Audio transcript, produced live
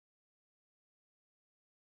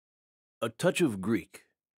A Touch of Greek,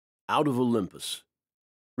 Out of Olympus,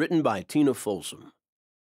 written by Tina Folsom,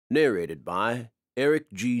 narrated by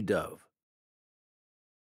Eric G. Dove.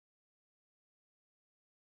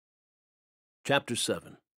 Chapter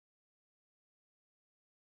 7.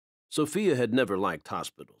 Sophia had never liked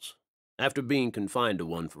hospitals. After being confined to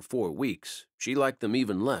one for 4 weeks, she liked them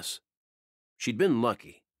even less. She'd been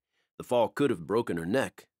lucky. The fall could have broken her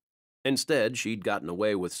neck. Instead, she'd gotten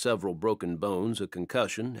away with several broken bones, a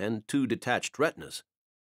concussion, and 2 detached retinas.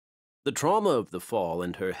 The trauma of the fall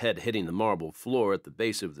and her head hitting the marble floor at the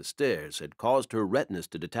base of the stairs had caused her retinas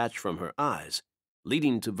to detach from her eyes,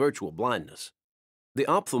 leading to virtual blindness. The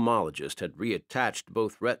ophthalmologist had reattached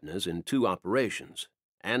both retinas in 2 operations,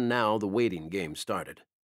 and now the waiting game started.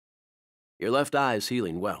 "Your left eye is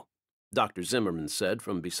healing well," Dr. Zimmerman said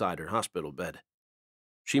from beside her hospital bed.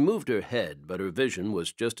 She moved her head, but her vision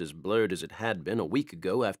was just as blurred as it had been a week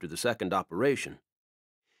ago after the 2nd operation.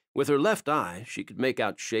 With her left eye, she could make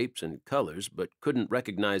out shapes and colors, but couldn't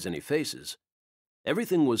recognize any faces.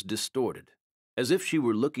 Everything was distorted, as if she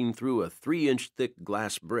were looking through a 3-inch thick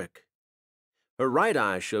glass brick. Her right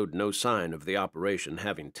eye showed no sign of the operation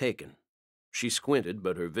having taken. She squinted,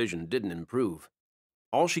 but her vision didn't improve.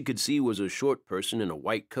 All she could see was a short person in a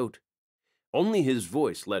white coat. Only his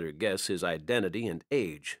voice let her guess his identity and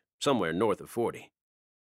age, somewhere north of 40.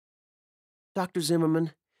 "Dr.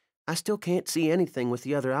 Zimmerman, I still can't see anything with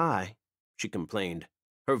the other eye," she complained,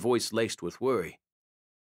 her voice laced with worry.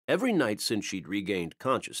 Every night since she'd regained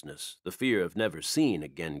consciousness, the fear of never seeing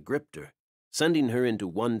again gripped her, sending her into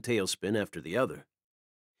one tailspin after the other.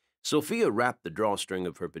 Sophia wrapped the drawstring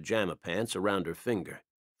of her pajama pants around her finger,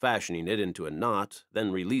 fashioning it into a knot,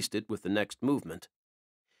 then released it with the next movement.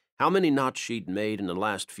 How many knots she'd made in the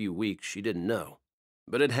last few weeks she didn't know,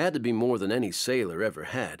 but it had to be more than any sailor ever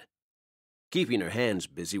had. Keeping her hands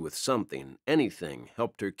busy with something, anything,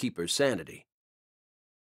 helped her keep her sanity.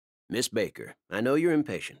 "Miss Baker, I know you're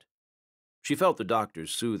impatient." She felt the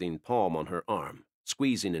doctor's soothing palm on her arm,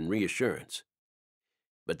 squeezing in reassurance.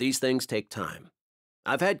 "But these things take time.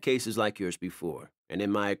 I've had cases like yours before, and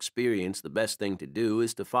in my experience the best thing to do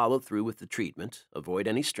is to follow through with the treatment, avoid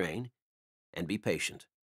any strain, and be patient.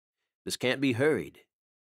 This can't be hurried.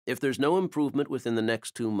 If there's no improvement within the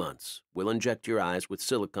next 2 months, we'll inject your eyes with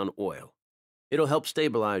silicone oil. It'll help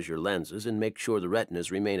stabilize your lenses and make sure the retinas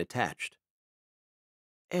remain attached."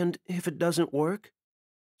 "And if it doesn't work?"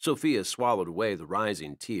 Sophia swallowed away the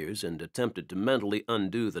rising tears and attempted to mentally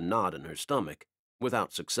undo the knot in her stomach,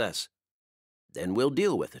 without success. "Then we'll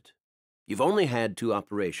deal with it. You've only had 2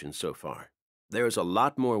 operations so far. There's a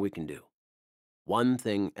lot more we can do. One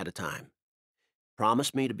thing at a time.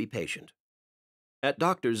 Promise me to be patient." At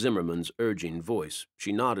Dr. Zimmerman's urging voice,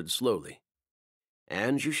 she nodded slowly.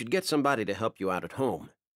 "And you should get somebody to help you out at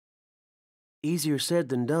home." "Easier said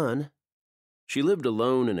than done." She lived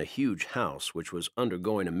alone in a huge house which was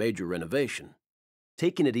undergoing a major renovation.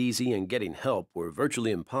 Taking it easy and getting help were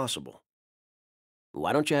virtually impossible.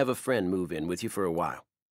 "Why don't you have a friend move in with you for a while?"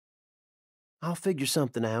 "I'll figure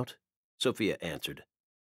something out," Sophia answered.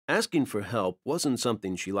 Asking for help wasn't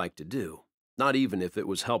something she liked to do, not even if it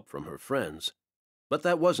was help from her friends. But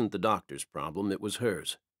that wasn't the doctor's problem, it was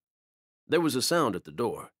hers. There was a sound at the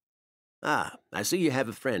door. "Ah, I see you have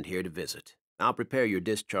a friend here to visit. I'll prepare your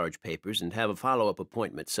discharge papers and have a follow-up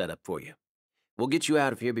appointment set up for you. We'll get you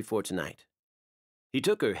out of here before tonight." He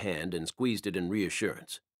took her hand and squeezed it in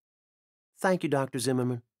reassurance. "Thank you, Dr.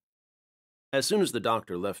 Zimmerman." As soon as the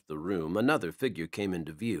doctor left the room, another figure came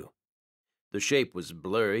into view. The shape was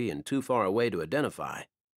blurry and too far away to identify.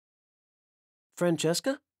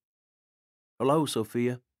 "Francesca?" "Hello,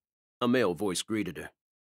 Sophia," a male voice greeted her.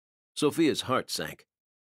 Sophia's heart sank.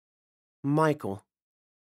 "Michael."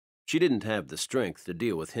 She didn't have the strength to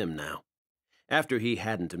deal with him now. After he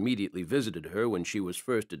hadn't immediately visited her when she was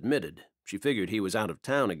first admitted, she figured he was out of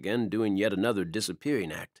town again doing yet another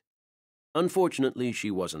disappearing act. Unfortunately, she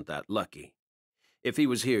wasn't that lucky. If he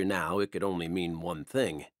was here now, it could only mean one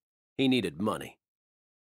thing. He needed money.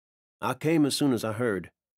 "I came as soon as I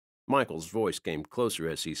heard." Michael's voice came closer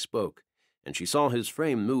as he spoke, and she saw his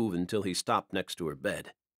frame move until he stopped next to her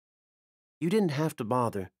bed. "You didn't have to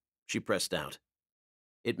bother," she pressed out.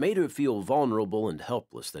 It made her feel vulnerable and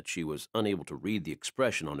helpless that she was unable to read the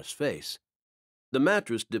expression on his face. The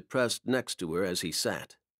mattress depressed next to her as he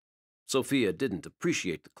sat. Sophia didn't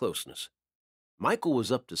appreciate the closeness. Michael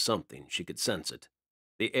was up to something, she could sense it.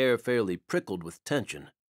 The air fairly prickled with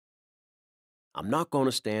tension. "I'm not going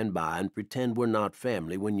to stand by and pretend we're not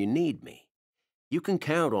family when you need me. You can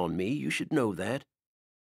count on me, you should know that."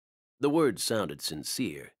 The words sounded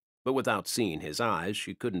sincere, but without seeing his eyes,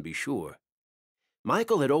 she couldn't be sure.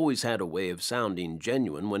 Michael had always had a way of sounding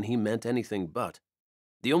genuine when he meant anything but.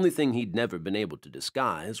 The only thing he'd never been able to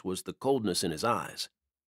disguise was the coldness in his eyes.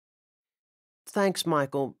 Thanks,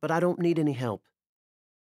 Michael, but I don't need any help.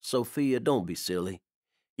 Sophia, don't be silly.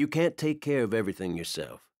 You can't take care of everything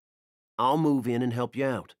yourself. I'll move in and help you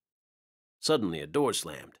out. Suddenly, a door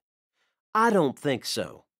slammed. I don't think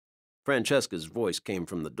so. Francesca's voice came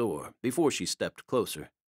from the door before she stepped closer.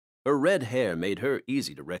 Her red hair made her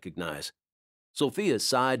easy to recognize. Sophia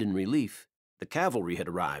sighed in relief. The cavalry had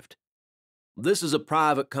arrived. This is a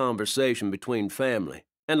private conversation between family,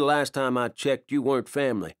 and the last time I checked, you weren't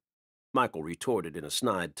family, Michael retorted in a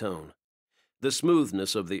snide tone. The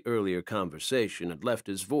smoothness of the earlier conversation had left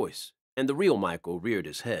his voice, and the real Michael reared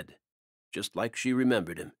his head, just like she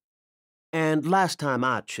remembered him. And last time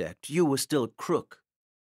I checked, you were still a crook.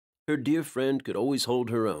 Her dear friend could always hold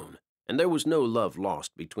her own, and there was no love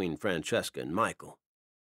lost between Francesca and Michael.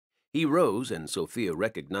 He rose, and Sophia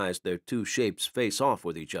recognized their two shapes face off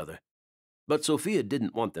with each other. But Sophia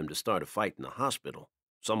didn't want them to start a fight in the hospital.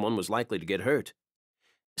 Someone was likely to get hurt.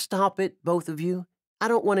 Stop it, both of you. I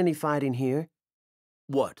don't want any fighting here.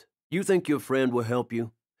 What? You think your friend will help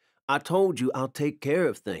you? I told you I'll take care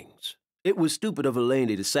of things. It was stupid of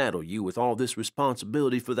Eleni to saddle you with all this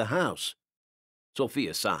responsibility for the house.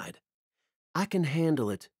 Sophia sighed. I can handle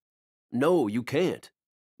it. No, you can't,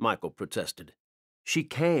 Michael protested. She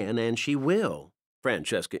can and she will,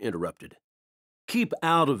 Francesca interrupted. Keep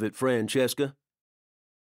out of it, Francesca.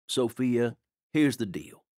 Sophia, here's the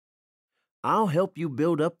deal. I'll help you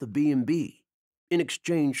build up the B&B in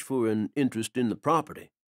exchange for an interest in the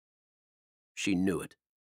property. She knew it.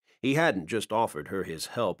 He hadn't just offered her his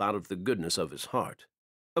help out of the goodness of his heart.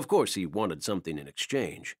 Of course he wanted something in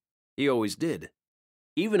exchange. He always did.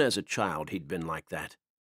 Even as a child he'd been like that.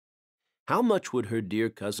 How much would her dear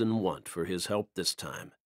cousin want for his help this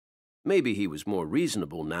time? Maybe he was more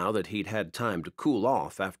reasonable now that he'd had time to cool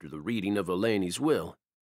off after the reading of Eleni's will.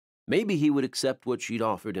 Maybe he would accept what she'd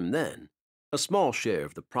offered him then, a small share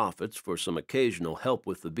of the profits for some occasional help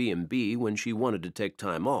with the B&B when she wanted to take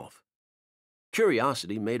time off.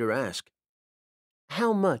 Curiosity made her ask,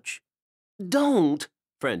 How much? Don't!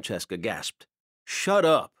 Francesca gasped. Shut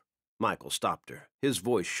up! Michael stopped her, his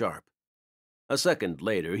voice sharp. A second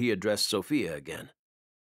later, he addressed Sophia again.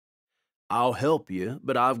 I'll help you,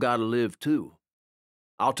 but I've got to live too.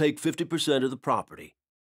 I'll take 50% of the property.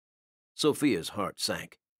 Sophia's heart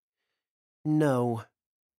sank. No.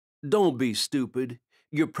 Don't be stupid.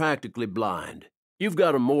 You're practically blind. You've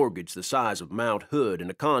got a mortgage the size of Mount Hood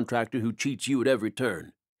and a contractor who cheats you at every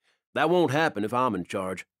turn. That won't happen if I'm in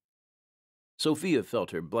charge. Sophia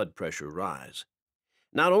felt her blood pressure rise.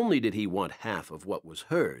 Not only did he want half of what was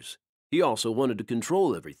hers, he also wanted to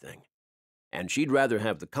control everything. And she'd rather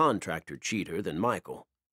have the contractor cheat her than Michael.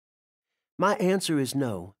 My answer is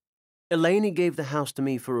no. Eleni gave the house to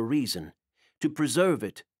me for a reason, to preserve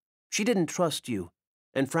it. She didn't trust you,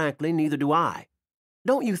 and frankly, neither do I.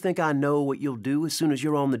 Don't you think I know what you'll do as soon as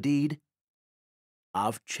you're on the deed?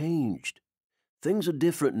 I've changed. Things are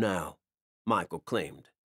different now, Michael claimed.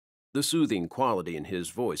 The soothing quality in his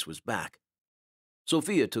voice was back.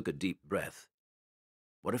 Sophia took a deep breath.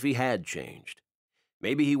 What if he had changed?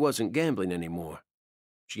 Maybe he wasn't gambling anymore.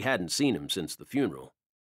 She hadn't seen him since the funeral.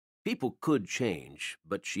 People could change,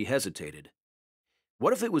 but she hesitated.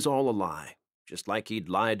 What if it was all a lie, just like he'd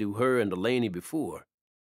lied to her and Eleni before?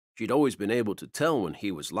 She'd always been able to tell when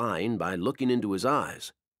he was lying by looking into his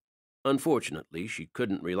eyes. Unfortunately, she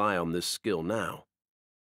couldn't rely on this skill now.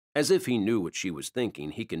 As if he knew what she was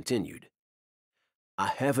thinking, he continued. I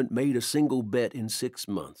haven't made a single bet in 6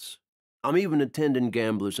 months. I'm even attending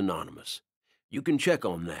Gamblers Anonymous. You can check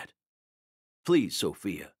on that. Please,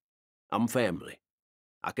 Sophia. I'm family.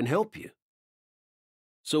 I can help you.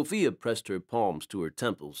 Sophia pressed her palms to her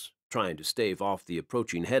temples, trying to stave off the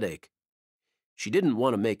approaching headache. She didn't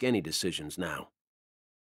want to make any decisions now.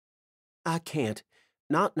 I can't.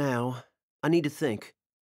 Not now. I need to think.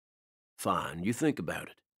 Fine, you think about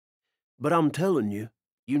it. But I'm telling you,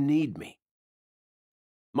 you need me.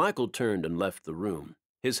 Michael turned and left the room,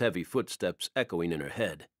 his heavy footsteps echoing in her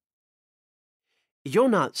head. You're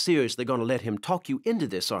not seriously going to let him talk you into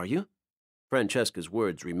this, are you? Francesca's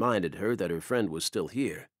words reminded her that her friend was still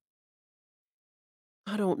here.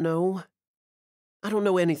 I don't know. I don't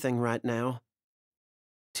know anything right now.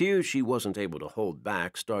 Tears she wasn't able to hold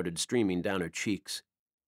back started streaming down her cheeks.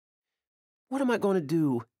 What am I going to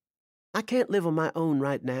do? I can't live on my own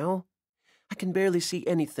right now. I can barely see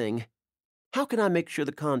anything. How can I make sure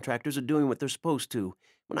the contractors are doing what they're supposed to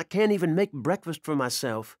when I can't even make breakfast for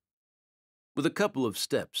myself? With a couple of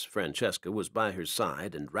steps, Francesca was by her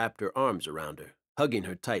side and wrapped her arms around her, hugging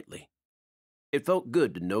her tightly. It felt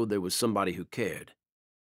good to know there was somebody who cared.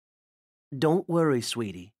 Don't worry,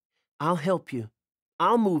 sweetie. I'll help you.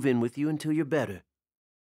 I'll move in with you until you're better.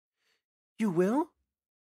 You will?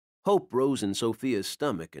 Hope rose in Sophia's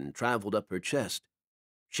stomach and traveled up her chest.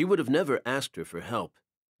 She would have never asked her for help,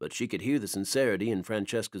 but she could hear the sincerity in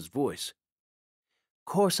Francesca's voice.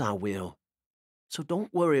 Course I will. So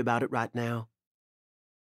don't worry about it right now.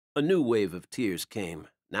 A new wave of tears came,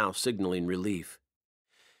 now signaling relief.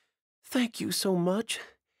 Thank you so much.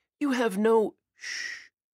 You have no... Shh.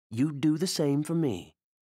 You do the same for me.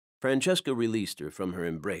 Francesca released her from her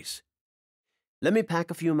embrace. Let me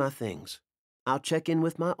pack a few of my things. I'll check in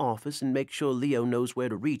with my office and make sure Leo knows where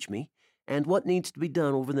to reach me and what needs to be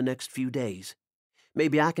done over the next few days.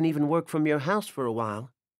 Maybe I can even work from your house for a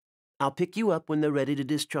while. I'll pick you up when they're ready to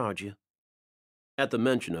discharge you. At the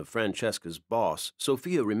mention of Francesca's boss,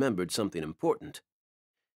 Sophia remembered something important.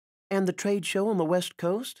 And the trade show on the West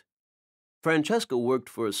Coast? Francesca worked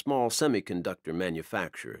for a small semiconductor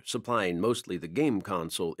manufacturer, supplying mostly the game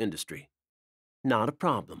console industry. Not a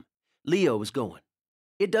problem. Leo is going.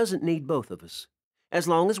 It doesn't need both of us. As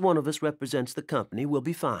long as one of us represents the company, we'll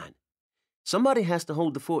be fine. Somebody has to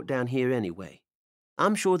hold the fort down here anyway.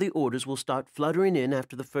 I'm sure the orders will start fluttering in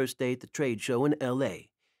after the first day at the trade show in L.A.,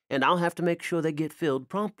 and I'll have to make sure they get filled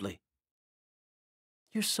promptly.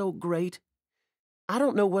 You're so great. I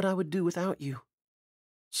don't know what I would do without you.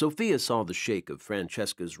 Sophia saw the shake of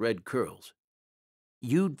Francesca's red curls.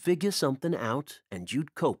 You'd figure something out, and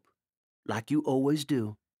you'd cope, like you always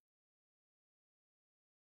do.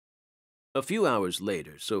 A few hours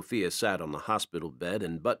later, Sophia sat on the hospital bed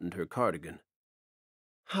and buttoned her cardigan.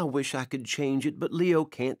 I wish I could change it, but Leo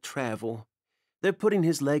can't travel. They're putting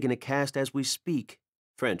his leg in a cast as we speak,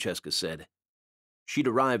 Francesca said. She'd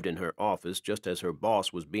arrived in her office just as her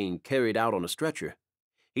boss was being carried out on a stretcher.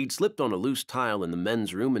 He'd slipped on a loose tile in the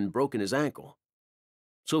men's room and broken his ankle.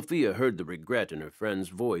 Sophia heard the regret in her friend's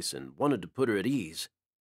voice and wanted to put her at ease.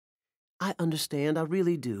 I understand, I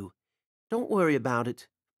really do. Don't worry about it.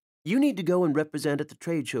 You need to go and represent at the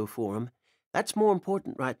trade show for him. That's more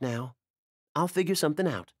important right now. I'll figure something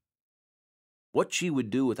out. What she would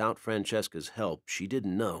do without Francesca's help, she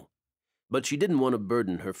didn't know, but she didn't want to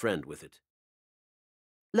burden her friend with it.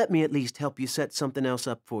 Let me at least help you set something else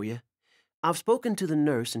up for you. I've spoken to the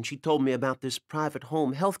nurse, and she told me about this private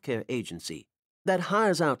home healthcare agency that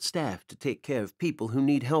hires out staff to take care of people who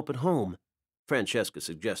need help at home, Francesca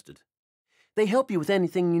suggested. They help you with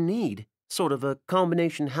anything you need, sort of a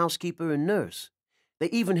combination housekeeper and nurse. They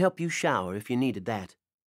even help you shower if you needed that.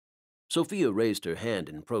 Sophia raised her hand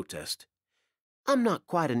in protest. I'm not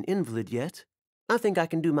quite an invalid yet. I think I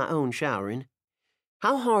can do my own showering.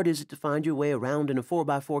 How hard is it to find your way around in a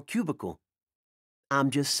 4x4 cubicle? I'm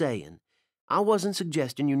just saying. I wasn't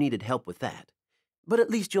suggesting you needed help with that. But at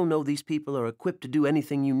least you'll know these people are equipped to do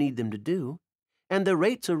anything you need them to do. And their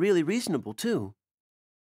rates are really reasonable, too.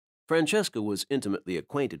 Francesca was intimately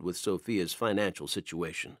acquainted with Sophia's financial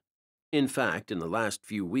situation. In fact, in the last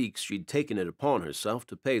few weeks, she'd taken it upon herself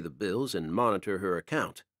to pay the bills and monitor her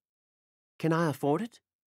account. Can I afford it?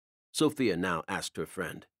 Sophia now asked her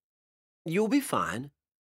friend. You'll be fine.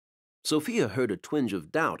 Sophia heard a twinge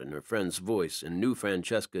of doubt in her friend's voice and knew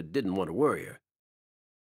Francesca didn't want to worry her.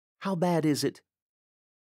 How bad is it?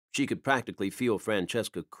 She could practically feel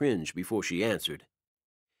Francesca cringe before she answered.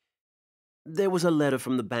 There was a letter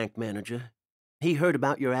from the bank manager. He heard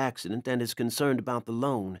about your accident and is concerned about the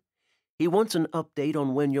loan. He wants an update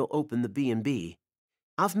on when you'll open the B&B.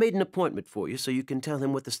 I've made an appointment for you so you can tell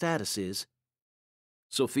him what the status is.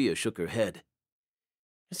 Sophia shook her head.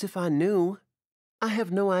 As if I knew. I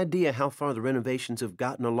have no idea how far the renovations have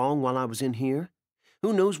gotten along while I was in here.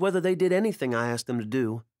 Who knows whether they did anything I asked them to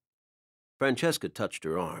do? Francesca touched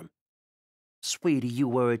her arm. Sweetie, you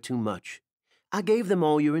worry too much. I gave them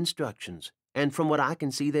all your instructions, and from what I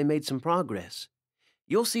can see, they made some progress.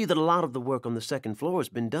 You'll see that a lot of the work on the second floor has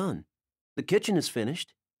been done. The kitchen is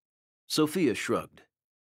finished. Sophia shrugged.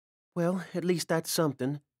 Well, at least that's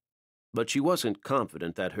something. But she wasn't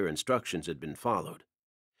confident that her instructions had been followed.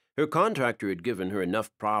 Her contractor had given her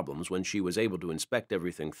enough problems when she was able to inspect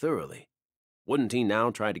everything thoroughly. Wouldn't he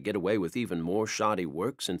now try to get away with even more shoddy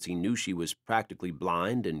work since he knew she was practically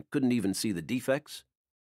blind and couldn't even see the defects?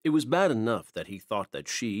 It was bad enough that he thought that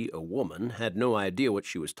she, a woman, had no idea what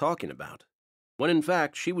she was talking about, when in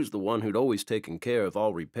fact she was the one who'd always taken care of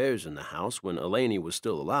all repairs in the house when Eleni was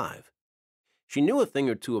still alive. She knew a thing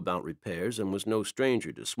or two about repairs and was no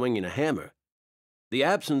stranger to swinging a hammer. The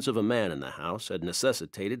absence of a man in the house had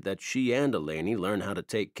necessitated that she and Eleni learn how to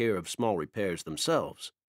take care of small repairs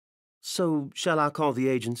themselves. So, shall I call the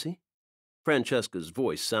agency? Francesca's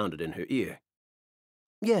voice sounded in her ear.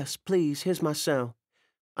 Yes, please, here's my cell.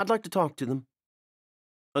 I'd like to talk to them.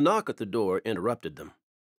 A knock at the door interrupted them.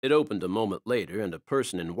 It opened a moment later, and a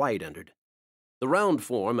person in white entered. The round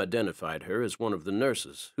form identified her as one of the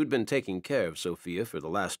nurses who'd been taking care of Sophia for the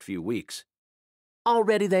last few weeks. All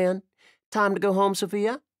ready, then? Time to go home,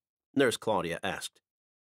 Sophia? Nurse Claudia asked.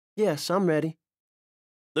 Yes, I'm ready.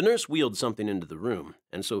 The nurse wheeled something into the room,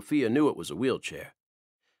 and Sophia knew it was a wheelchair.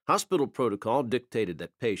 Hospital protocol dictated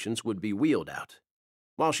that patients would be wheeled out.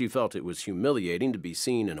 While she felt it was humiliating to be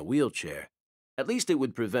seen in a wheelchair, at least it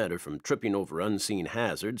would prevent her from tripping over unseen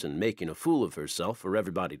hazards and making a fool of herself for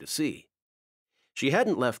everybody to see. She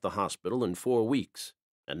hadn't left the hospital in 4 weeks,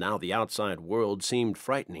 and now the outside world seemed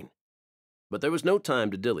frightening. But there was no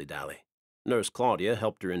time to dilly-dally. Nurse Claudia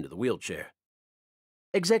helped her into the wheelchair.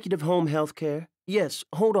 Executive home health care? Yes,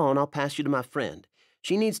 hold on, I'll pass you to my friend.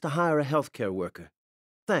 She needs to hire a health care worker.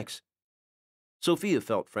 Thanks. Sophia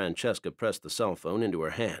felt Francesca press the cell phone into her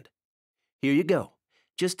hand. Here you go.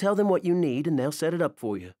 Just tell them what you need and they'll set it up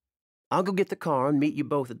for you. I'll go get the car and meet you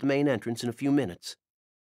both at the main entrance in a few minutes.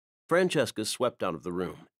 Francesca swept out of the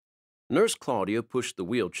room. Nurse Claudia pushed the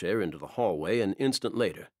wheelchair into the hallway an instant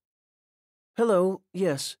later. Hello,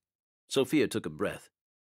 yes. Sophia took a breath.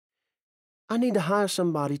 I need to hire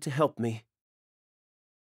somebody to help me.